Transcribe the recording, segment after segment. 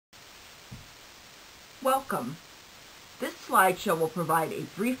Welcome. This slideshow will provide a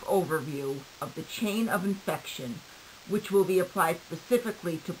brief overview of the chain of infection, which will be applied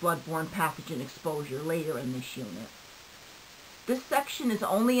specifically to bloodborne pathogen exposure later in this unit. This section is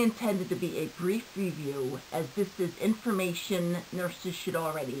only intended to be a brief review, as this is information nurses should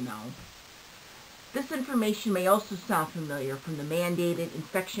already know. This information may also sound familiar from the mandated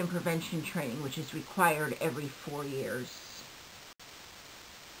infection prevention training, which is required every 4 years.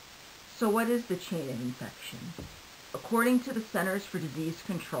 So what is the chain of infection? According to the Centers for Disease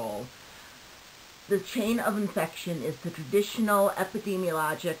Control, the chain of infection is the traditional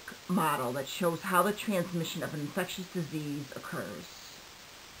epidemiologic model that shows how the transmission of an infectious disease occurs.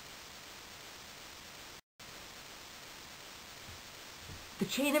 The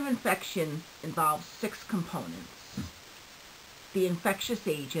chain of infection involves 6 components: the infectious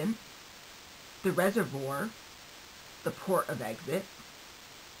agent, the reservoir, the port of exit,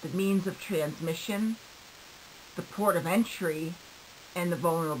 the means of transmission, the port of entry, and the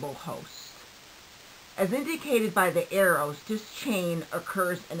vulnerable host. As indicated by the arrows, this chain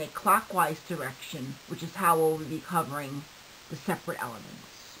occurs in a clockwise direction, which is how we'll be covering the separate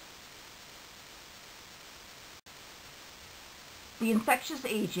elements. The infectious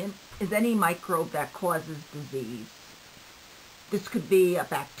agent is any microbe that causes disease. This could be a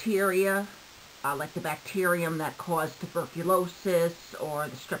bacteria, like the bacterium that caused tuberculosis, or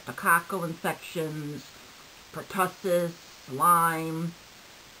the streptococcal infections, pertussis, Lyme.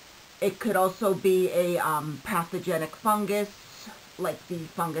 It could also be a pathogenic fungus, like the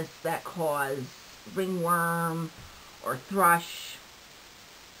fungus that cause ringworm or thrush.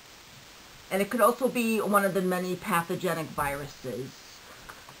 And it could also be one of the many pathogenic viruses,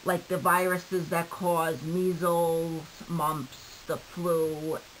 like the viruses that cause measles, mumps, the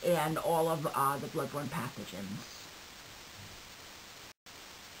flu, and all of the bloodborne pathogens.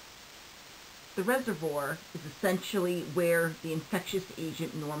 The reservoir is essentially where the infectious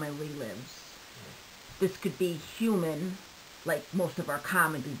agent normally lives. This could be human, like most of our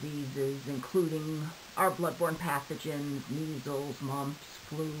common diseases, including our bloodborne pathogens, measles, mumps,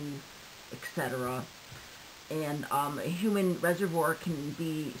 flu, etc. And a human reservoir can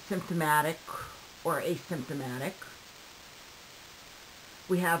be symptomatic or asymptomatic.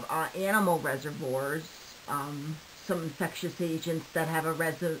 We have animal reservoirs. Some infectious agents that have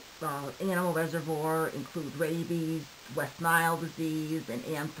a animal reservoir include rabies, West Nile disease, and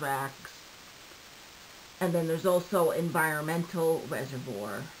anthrax. And then there's also environmental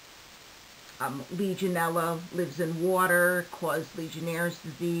reservoir. Legionella lives in water, causes Legionnaire's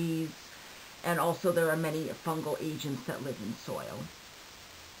disease, and also there are many fungal agents that live in soil.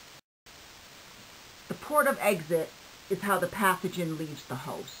 The port of exit is how the pathogen leaves the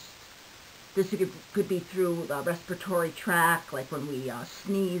host. This could be through the respiratory tract, like when we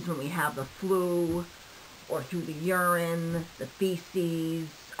sneeze, when we have the flu, or through the urine, the feces.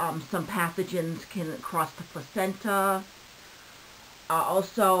 Some pathogens can cross the placenta.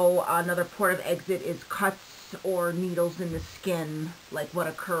 Also, another port of exit is cuts or needles in the skin, like what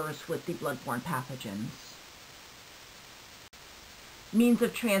occurs with the bloodborne pathogens. Means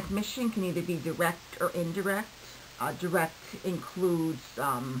of transmission can either be direct or indirect. Direct includes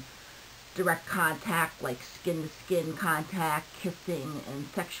direct contact, like skin-to-skin contact, kissing, and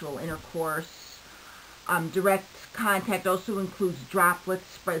sexual intercourse. Direct contact also includes droplets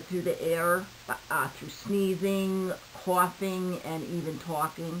spread through the air, through sneezing, coughing, and even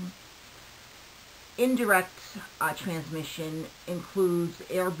talking. Indirect transmission includes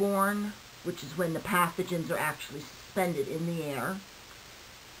airborne, which is when the pathogens are actually suspended in the air.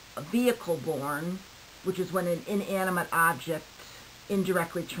 Vehicle-borne, which is when an inanimate object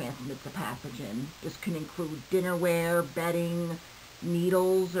indirectly transmits a pathogen. This can include dinnerware, bedding,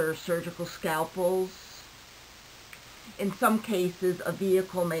 needles, or surgical scalpels. In some cases, a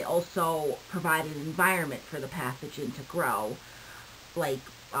vehicle may also provide an environment for the pathogen to grow, like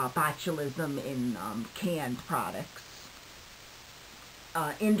botulism in canned products.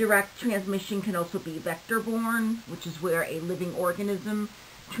 Indirect transmission can also be vector-borne, which is where a living organism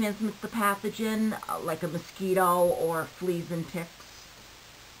transmits the pathogen, like a mosquito or fleas and ticks.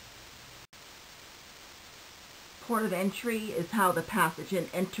 Port of entry is how the pathogen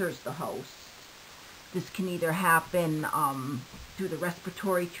enters the host. This can either happen through the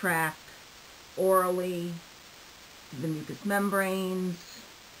respiratory tract, orally, through the mucous membranes,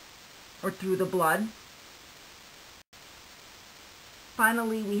 or through the blood.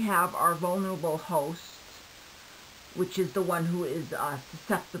 Finally, we have our vulnerable host, which is the one who is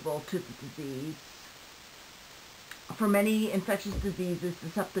susceptible to the disease. For many infectious diseases,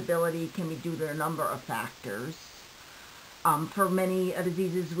 susceptibility can be due to a number of factors. For many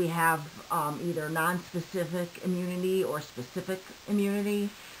diseases, we have either non-specific immunity or specific immunity.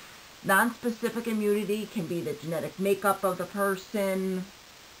 Non-specific immunity can be the genetic makeup of the person,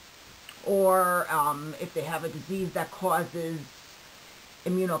 or if they have a disease that causes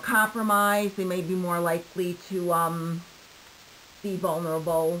immunocompromise, they may be more likely to be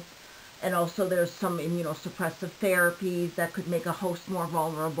vulnerable. And also there's some immunosuppressive therapies that could make a host more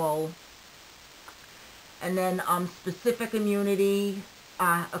vulnerable. And then specific immunity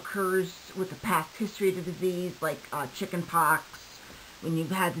occurs with the past history of the disease, like chicken pox, when you've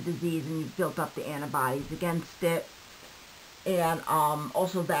had the disease and you've built up the antibodies against it. And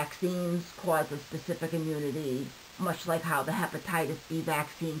also vaccines cause a specific immunity, much like how the hepatitis B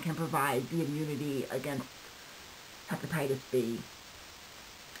vaccine can provide the immunity against hepatitis B.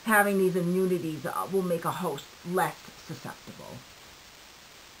 Having these immunities will make a host less susceptible.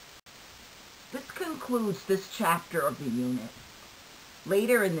 This concludes this chapter of the unit.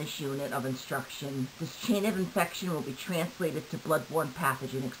 Later in this unit of instruction, this chain of infection will be translated to bloodborne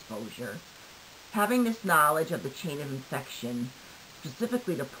pathogen exposure. Having this knowledge of the chain of infection,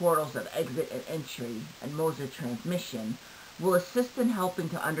 specifically the portals of exit and entry and modes of transmission, will assist in helping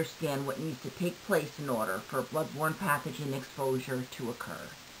to understand what needs to take place in order for bloodborne pathogen exposure to occur.